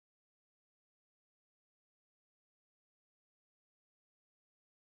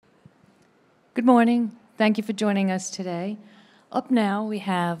Good morning. Thank you for joining us today. Up now, we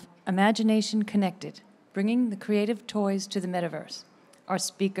have Imagination Connected, bringing the creative toys to the metaverse. Our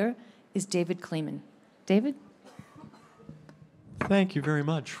speaker is David Kleeman. David? Thank you very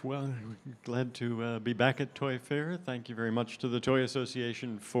much. Well, glad to be back at Toy Fair. Thank you very much to the Toy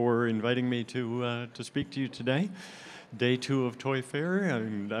Association for inviting me to speak to you today. Day 2 of Toy Fair,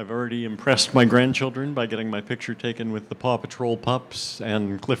 and I've already impressed my grandchildren by getting my picture taken with the Paw Patrol pups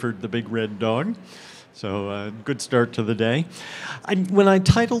and Clifford the big red dog. So good start to the day. When I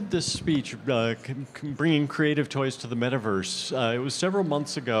titled this speech, Bringing Creative Toys to the Metaverse, it was several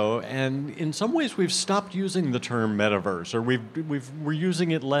months ago, and in some ways we've stopped using the term metaverse, or we're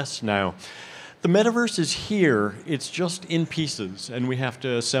using it less now. The metaverse is here, it's just in pieces, and we have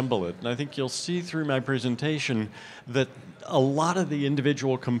to assemble it. And I think you'll see through my presentation that a lot of the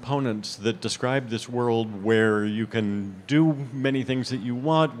individual components that describe this world where you can do many things that you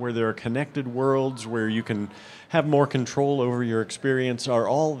want, where there are connected worlds, where you can have more control over your experience are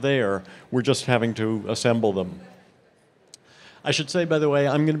all there. We're just having to assemble them. I should say, by the way,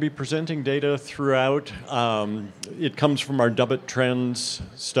 I'm going to be presenting data throughout. It comes from our Dubit trend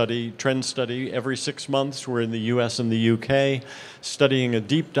study. Every 6 months, we're in the US and the UK, studying a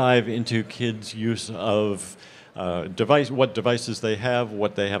deep dive into kids' use of what devices they have,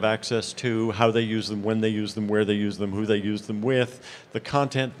 what they have access to, how they use them, when they use them, where they use them, who they use them with, the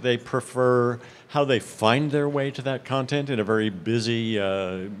content they prefer, how they find their way to that content in a very busy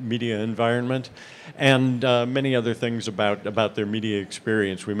media environment, and many other things about their media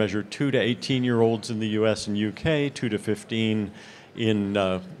experience. We measure 2 to 18-year-olds in the US and UK, 2 to 15 in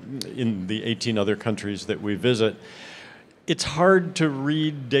the 18 other countries that we visit. It's hard to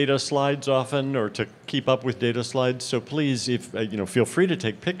read data slides often or to keep up with data slides, so please, feel free to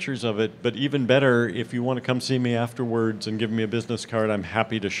take pictures of it, but even better, if you want to come see me afterwards and give me a business card, I'm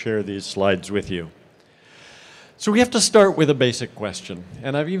happy to share these slides with you. So we have to start with a basic question,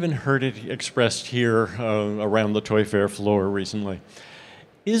 and I've even heard it expressed here around the Toy Fair floor recently.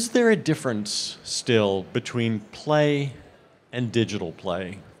 Is there a difference still between play and digital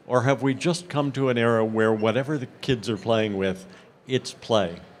play? Or have we just come to an era where whatever the kids are playing with, it's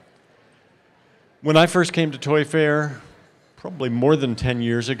play? When I first came to Toy Fair, probably more than 10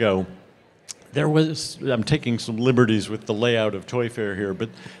 years ago, I'm taking some liberties with the layout of Toy Fair here, but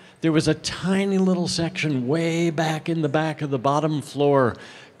there was a tiny little section way back in the back of the bottom floor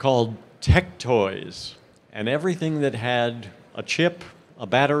called Tech Toys. And everything that had a chip, a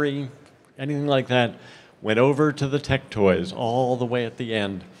battery, anything like that, went over to the Tech Toys all the way at the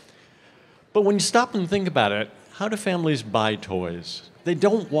end. But when you stop and think about it, how do families buy toys? They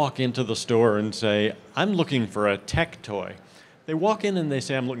don't walk into the store and say, I'm looking for a tech toy. They walk in and they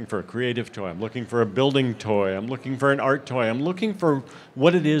say, I'm looking for a creative toy, I'm looking for a building toy, I'm looking for an art toy, I'm looking for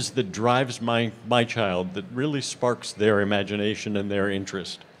what it is that drives my child, that really sparks their imagination and their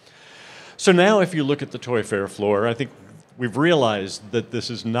interest. So now if you look at the Toy Fair floor, I think we've realized that this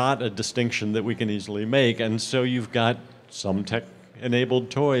is not a distinction that we can easily make, and so you've got some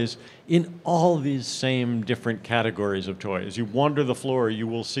tech-enabled toys in all these same different categories of toys. You wander the floor, you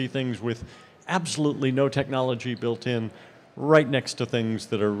will see things with absolutely no technology built in, right next to things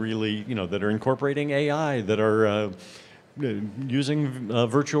that are really, that are incorporating AI, that are using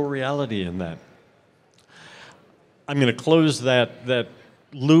virtual reality in that. I'm going to close that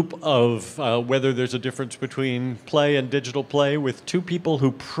loop of whether there's a difference between play and digital play with two people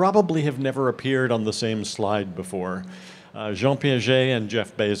who probably have never appeared on the same slide before. Jean Piaget and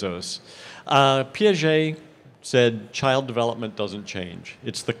Jeff Bezos. Piaget said child development doesn't change.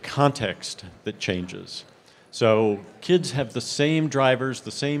 It's the context that changes. So kids have the same drivers,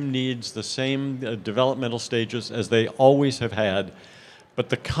 the same needs, the same developmental stages as they always have had, but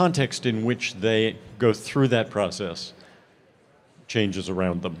the context in which they go through that process changes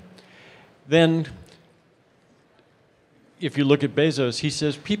around them. Then, if you look at Bezos, he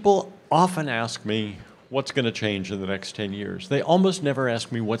says, people often ask me, what's going to change in the next 10 years? They almost never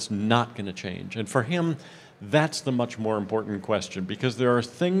ask me what's not going to change. And for him, that's the much more important question, because there are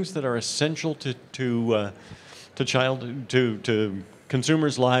things that are essential to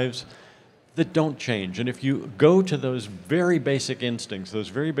consumers' lives that don't change. And if you go to those very basic instincts, those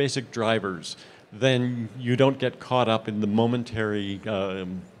very basic drivers, then you don't get caught up in the momentary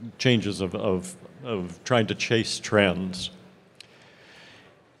changes of trying to chase trends.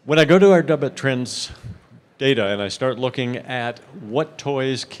 When I go to our Dubit Trends data and I start looking at what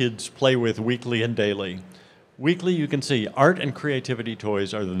toys kids play with weekly and daily, weekly you can see art and creativity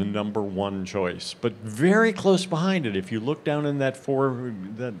toys are the #1 choice, but very close behind it, if you look down in that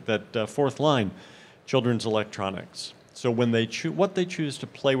fourth line, children's electronics. So when what they choose to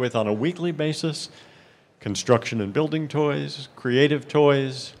play with on a weekly basis, construction and building toys, creative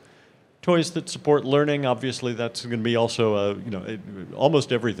toys, toys that support learning. Obviously, that's going to be also,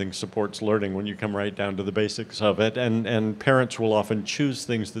 almost everything supports learning when you come right down to the basics of it. And parents will often choose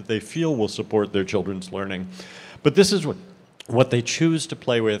things that they feel will support their children's learning. But this is what they choose to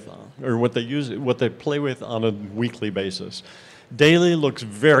play with, or what they play with on a weekly basis. Daily looks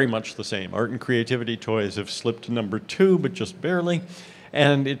very much the same. Art and creativity toys have slipped to number 2, but just barely.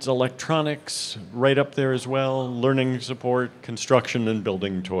 And it's electronics right up there as well, learning support, construction, and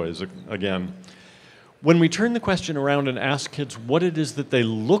building toys again. When we turn the question around and ask kids what it is that they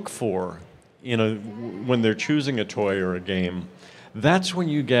look for when they're choosing a toy or a game, that's when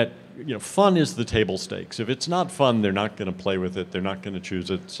you get, fun is the table stakes. If it's not fun, they're not going to play with it, they're not going to choose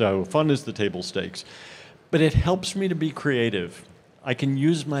it. So fun is the table stakes. But it helps me to be creative. I can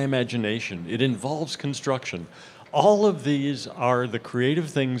use my imagination. It involves construction. All of these are the creative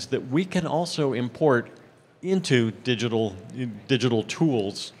things that we can also import into digital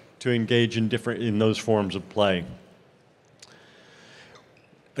tools to engage in those forms of play.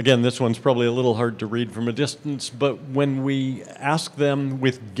 Again, this one's probably a little hard to read from a distance, but when we ask them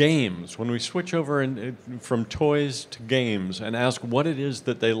with games, when we switch over from toys to games and ask what it is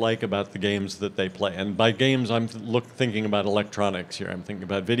that they like about the games that they play, and by games I'm thinking about electronics here, I'm thinking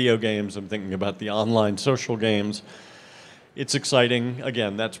about video games, I'm thinking about the online social games. It's exciting.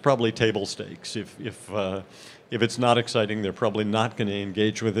 Again, that's probably table stakes. If it's not exciting, they're probably not going to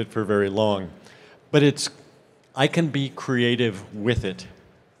engage with it for very long. But I can be creative with it.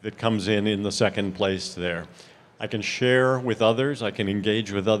 That comes in the second place there. I can share with others, I can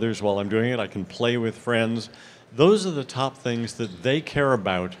engage with others while I'm doing it, I can play with friends. Those are the top things that they care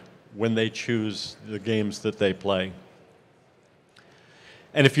about when they choose the games that they play.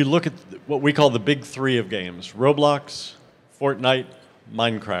 And if you look at what we call the big 3 of games, Roblox, Fortnite,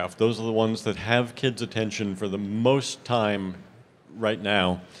 Minecraft, those are the ones that have kids' attention for the most time right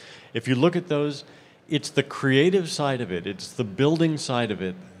now. If you look at those, it's the creative side of it, it's the building side of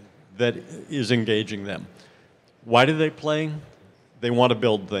it that is engaging them. Why do they play? They want to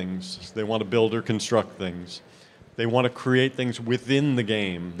build things. They want to build or construct things. They want to create things within the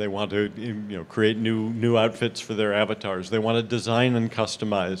game. They want to create new outfits for their avatars. They want to design and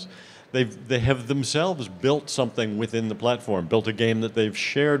customize. They have themselves built something within the platform, built a game that they've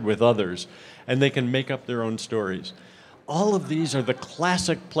shared with others, and they can make up their own stories. All of these are the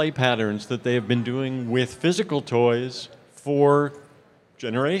classic play patterns that they have been doing with physical toys for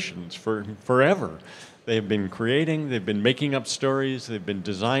generations, for forever. They've been creating, they've been making up stories, they've been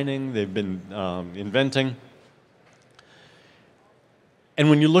designing, they've been inventing. And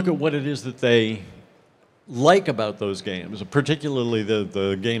when you look at what it is that they like about those games, particularly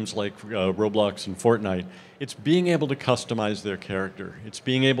the games like Roblox and Fortnite, it's being able to customize their character. It's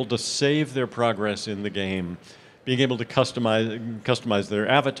being able to save their progress in the game, being able to customize their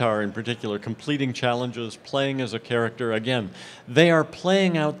avatar in particular, completing challenges, playing as a character. Again, they are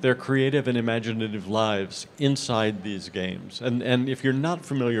playing out their creative and imaginative lives inside these games. And if you're not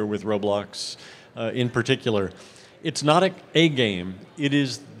familiar with Roblox in particular, it's not a game, it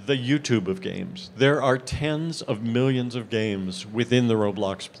is the YouTube of games. There are tens of millions of games within the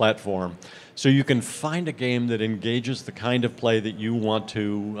Roblox platform. So you can find a game that engages the kind of play that you want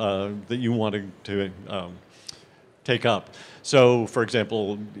to take up. So, for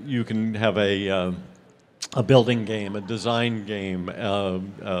example, you can have a building game, a design game,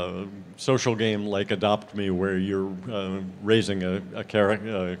 a social game like Adopt Me, where you're raising a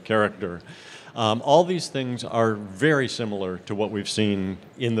character. All these things are very similar to what we've seen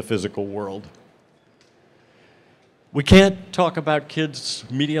in the physical world. We can't talk about kids'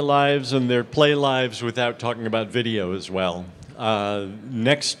 media lives and their play lives without talking about video as well.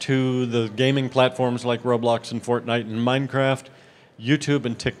 Next to the gaming platforms like Roblox and Fortnite and Minecraft, YouTube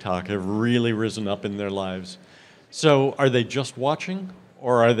and TikTok have really risen up in their lives. So are they just watching,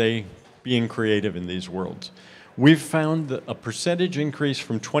 or are they being creative in these worlds? We've found a percentage increase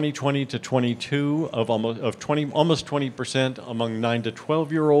from 2020 to 22 of almost 20% among 9 to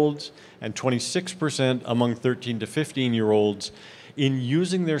 12-year-olds and 26% among 13 to 15-year-olds in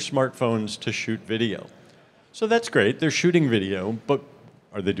using their smartphones to shoot video. So that's great, they're shooting video, but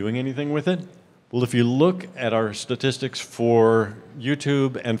are they doing anything with it? Well, if you look at our statistics for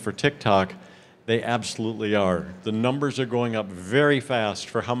YouTube and for TikTok, they absolutely are. The numbers are going up very fast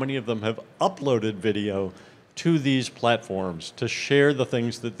for how many of them have uploaded video to these platforms to share the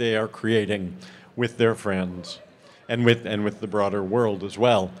things that they are creating with their friends and with the broader world as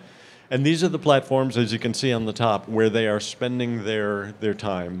well. And these are the platforms, as you can see on the top, where they are spending their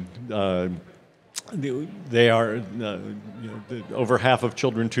time. They are over half of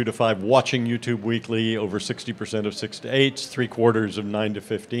children 2 to 5 watching YouTube weekly, over 60% of 6 to 8s, 3/4 of 9 to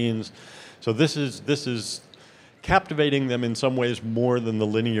 15s. So this is captivating them in some ways more than the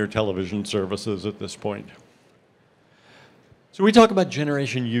linear television services at this point. So we talk about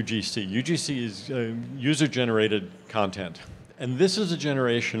Generation UGC. UGC is user-generated content. And this is a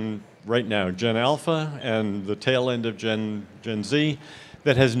generation right now, Gen Alpha and the tail end of Gen Z,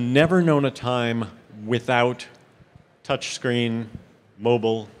 that has never known a time without touchscreen,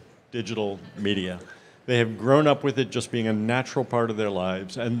 mobile, digital media. They have grown up with it just being a natural part of their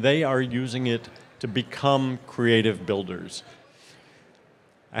lives, and they are using it to become creative builders.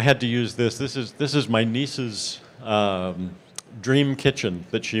 I had to use this. This is my niece's dream kitchen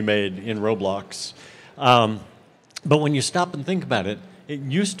that she made in Roblox. But when you stop and think about it, it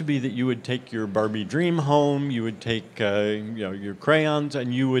used to be that you would take your Barbie dream home, you would take your crayons,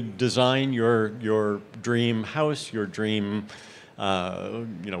 and you would design your dream house, your dream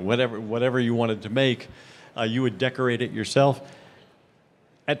whatever you wanted to make. You would decorate it yourself.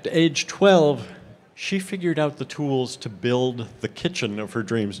 At age 12, she figured out the tools to build the kitchen of her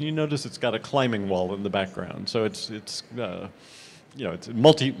dreams. And you notice it's got a climbing wall in the background, so it's a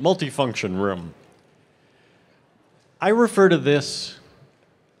multi-function room. I refer to this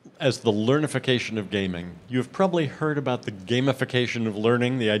as the learnification of gaming. You've probably heard about the gamification of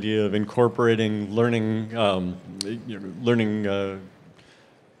learning, the idea of incorporating learning,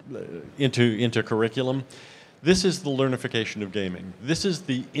 into curriculum. This is the learnification of gaming. This is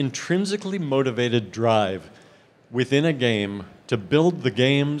the intrinsically motivated drive within a game to build the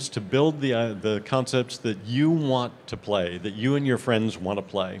games, to build the concepts that you want to play, that you and your friends want to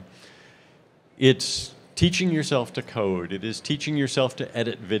play. It's teaching yourself to code. It is teaching yourself to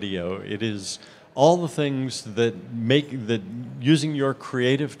edit video. It is all the things that using your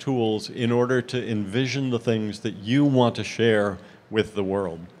creative tools in order to envision the things that you want to share with the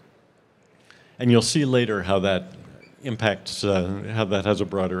world. And you'll see later how that impacts, how that has a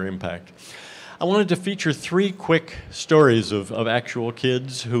broader impact. I wanted to feature 3 quick stories of actual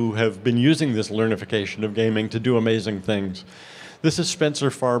kids who have been using this learnification of gaming to do amazing things. This is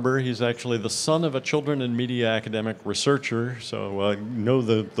Spencer Farber. He's actually the son of a children and media academic researcher, so I know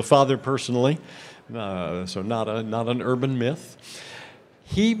the father personally, so not an urban myth.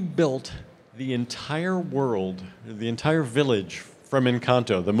 He built the entire world, the entire village from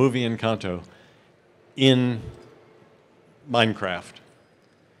Encanto, the movie Encanto, in Minecraft.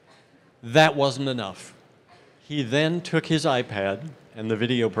 That wasn't enough. He then took his iPad and the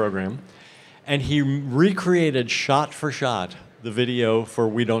video program, and he recreated shot for shot the video for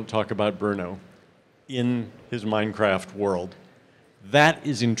We Don't Talk About Bruno in his Minecraft world. That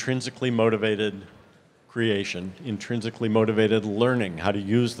is intrinsically motivated creation, intrinsically motivated learning how to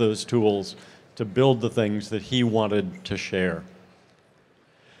use those tools to build the things that he wanted to share.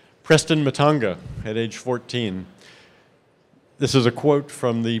 Preston Matanga, at age 14. This is a quote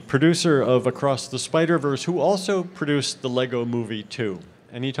from the producer of Across the Spider-Verse, who also produced the Lego Movie 2.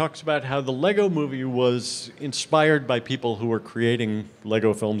 And he talks about how the Lego Movie was inspired by people who were creating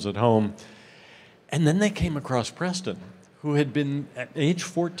Lego films at home. And then they came across Preston, who had been, at age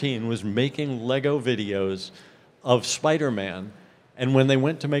 14, was making Lego videos of Spider-Man. And when they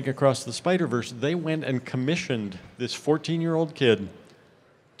went to make Across the Spider-Verse, they went and commissioned this 14-year-old kid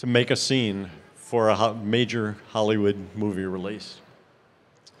to make a scene for a major Hollywood movie release.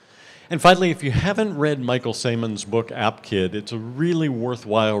 And finally, if you haven't read Michael Samon's book, App Kid, it's a really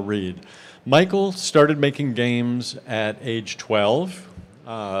worthwhile read. Michael started making games at age 12.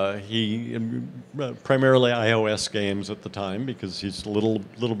 He primarily iOS games at the time because he's a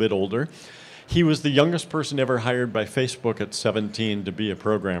little bit older. He was the youngest person ever hired by Facebook at 17 to be a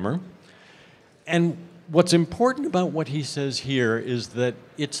programmer. And what's important about what he says here is that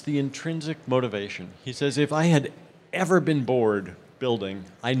it's the intrinsic motivation. He says, if I had ever been bored building,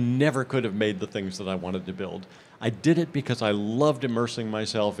 I never could have made the things that I wanted to build. I did it because I loved immersing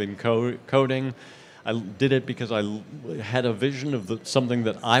myself in coding. I did it because I had a vision of something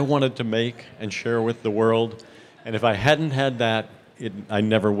that I wanted to make and share with the world. And if I hadn't had that, I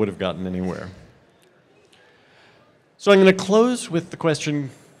never would have gotten anywhere. So I'm going to close with the question,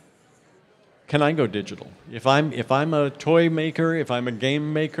 can I go digital? If I'm a toy maker, if I'm a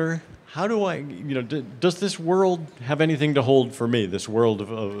game maker, how do I, does this world have anything to hold for me? This world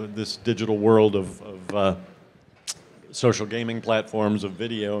of this digital world of social gaming platforms, of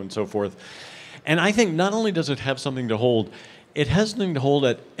video, and so forth. And I think not only does it have something to hold, it has something to hold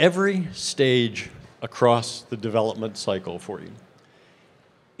at every stage across the development cycle for you.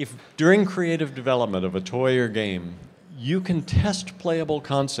 If during creative development of a toy or game, you can test playable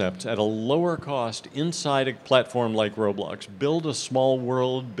concepts at a lower cost inside a platform like Roblox. Build a small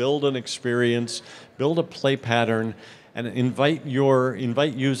world, build an experience, build a play pattern, and invite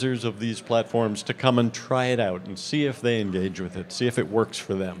users of these platforms to come and try it out and see if they engage with it, see if it works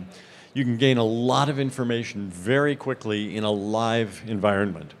for them. You can gain a lot of information very quickly in a live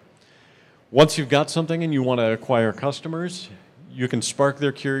environment. Once you've got something and you want to acquire customers, you can spark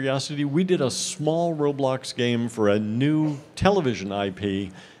their curiosity. We did a small Roblox game for a new television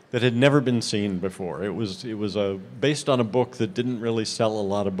IP that had never been seen before. It was based on a book that didn't really sell a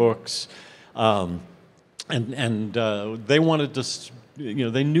lot of books, they wanted to,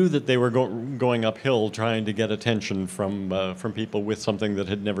 they knew that they were going uphill trying to get attention from people with something that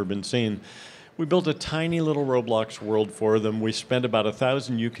had never been seen. We built a tiny little Roblox world for them. We spent about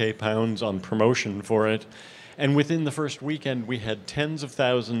 £1,000 UK on promotion for it. And within the first weekend, we had tens of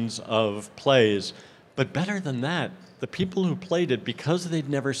thousands of plays. But better than that, the people who played it, because they'd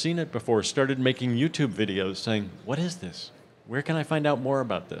never seen it before, started making YouTube videos saying, "What is this? Where can I find out more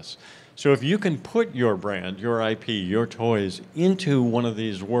about this?" So if you can put your brand, your IP, your toys into one of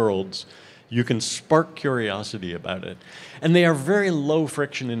these worlds, you can spark curiosity about it. And they are very low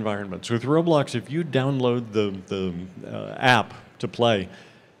friction environments. With Roblox, if you download the app to play,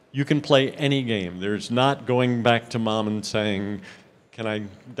 you can play any game. There's not going back to mom and saying, "Can I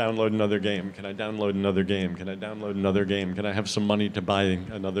download another game? Can I download another game? Can I download another game? Can I have some money to buy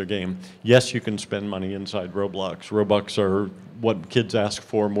another game?" Yes, you can spend money inside Roblox. Robux are what kids ask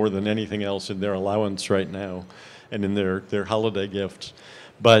for more than anything else in their allowance right now and in their holiday gifts.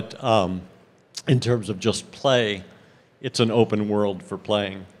 But in terms of just play, it's an open world for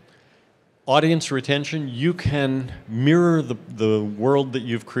playing. Audience retention, you can mirror the world that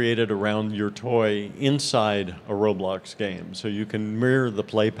you've created around your toy inside a Roblox game. So you can mirror the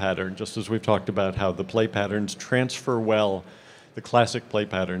play pattern, just as we've talked about how the play patterns transfer well, the classic play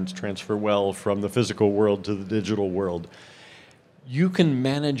patterns transfer well from the physical world to the digital world. You can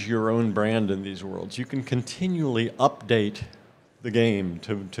manage your own brand in these worlds. You can continually update the game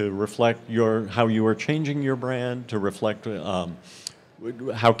to reflect how you are changing your brand, to reflect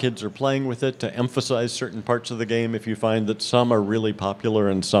how kids are playing with it, to emphasize certain parts of the game if you find that some are really popular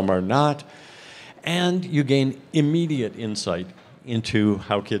and some are not. And you gain immediate insight into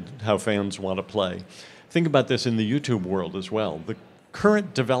how fans want to play. Think about this in the YouTube world as well. The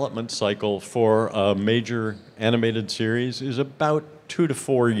current development cycle for a major animated series is about 2 to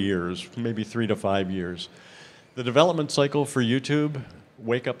 4 years, maybe 3 to 5 years. The development cycle for YouTube,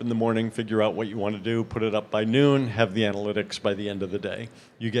 wake up in the morning, figure out what you want to do, put it up by noon, have the analytics by the end of the day.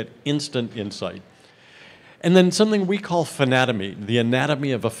 You get instant insight. And then something we call fanatomy, the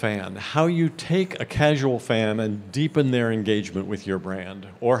anatomy of a fan, how you take a casual fan and deepen their engagement with your brand,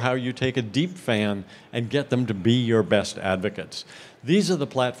 or how you take a deep fan and get them to be your best advocates. These are the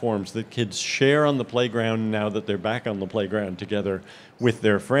platforms that kids share on the playground now that they're back on the playground together with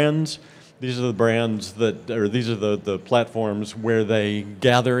their friends. These are the these are the platforms where they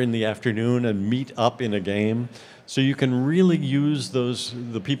gather in the afternoon and meet up in a game. So you can really use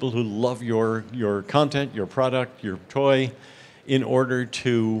the people who love your content, your product, your toy, in order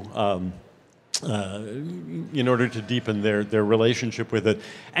to deepen their relationship with it.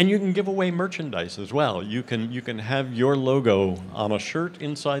 And you can give away merchandise as well. You can have your logo on a shirt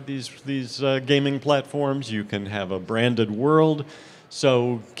inside these gaming platforms. You can have a branded world.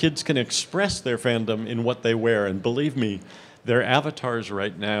 So kids can express their fandom in what they wear. And believe me, their avatars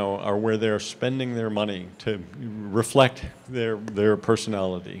right now are where they're spending their money to reflect their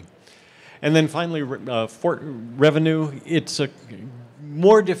personality. And then finally, revenue. It's a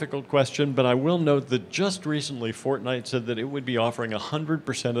more difficult question, but I will note that just recently Fortnite said that it would be offering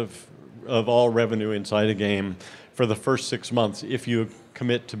 100% of all revenue inside a game for the first 6 months if you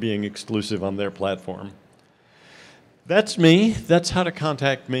commit to being exclusive on their platform. That's me. That's how to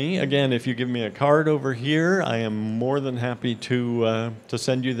contact me. Again, if you give me a card over here, I am more than happy to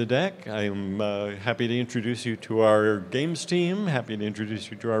send you the deck. I am happy to introduce you to our games team, happy to introduce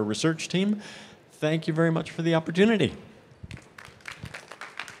you to our research team. Thank you very much for the opportunity.